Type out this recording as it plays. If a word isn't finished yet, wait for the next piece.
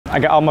I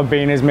get all my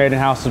beanies made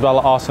in-house as well,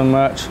 awesome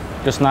merch.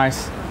 Just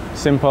nice,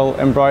 simple,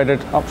 embroidered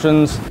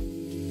options.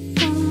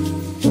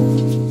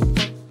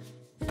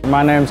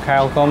 My name's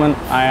Coleman.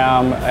 I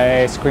am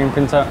a screen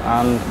printer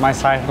and my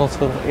side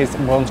hustle is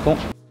bone school.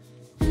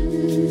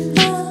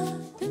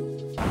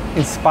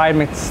 Inspired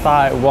me to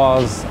start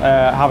was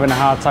having a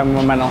hard time with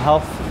my mental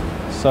health.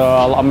 So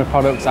a lot of my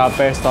products are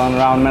based on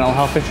around mental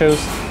health issues.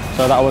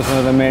 So that was one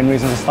of the main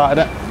reasons I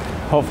started it.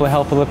 Hopefully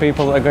help other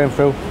people that are going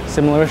through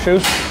similar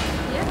issues.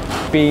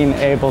 Yeah. Being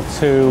able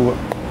to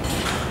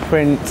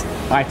print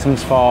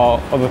items for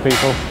other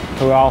people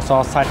who are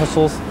also side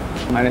hustles.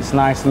 And it's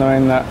nice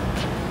knowing that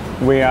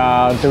we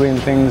are doing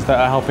things that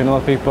are helping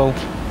other people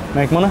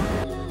make money.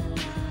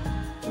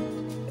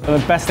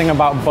 And the best thing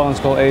about Bone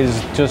School is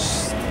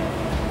just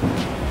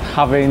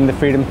having the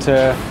freedom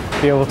to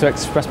be able to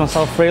express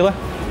myself freely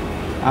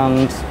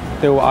and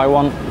do what I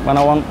want when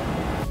I want.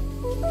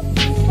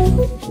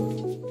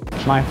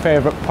 My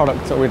favourite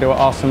product that we do at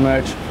Awesome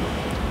Merch,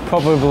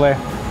 probably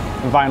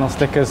vinyl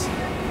stickers.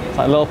 It's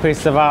like little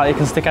pieces of art you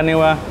can stick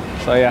anywhere,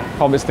 so yeah,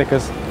 probably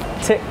stickers.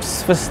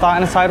 Tips for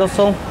starting a side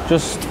hustle,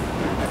 just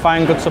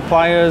find good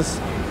suppliers.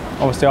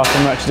 Obviously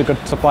Awesome Merch is a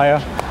good supplier.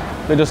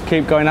 But just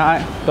keep going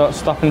at it, don't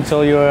stop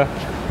until you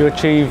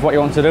achieve what you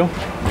want to do.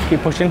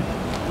 Keep pushing.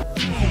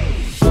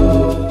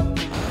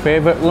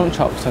 Favourite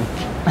lunch option?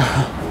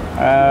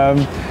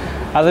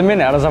 At the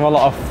minute I just have a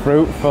lot of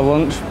fruit for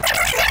lunch.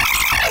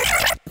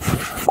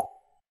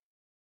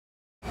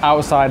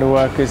 Outside of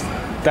work is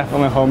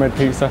definitely homemade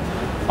pizza.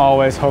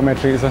 Always homemade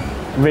pizza.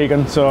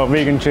 Vegan, so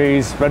vegan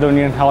cheese, red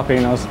onion,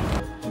 jalapenos.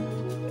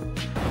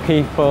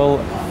 People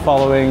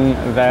following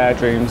their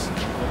dreams.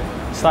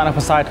 Starting up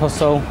a side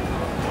hustle,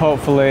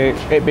 hopefully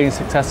it being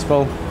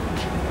successful,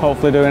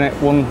 hopefully doing it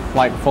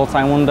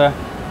full-time one day.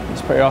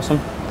 It's pretty awesome.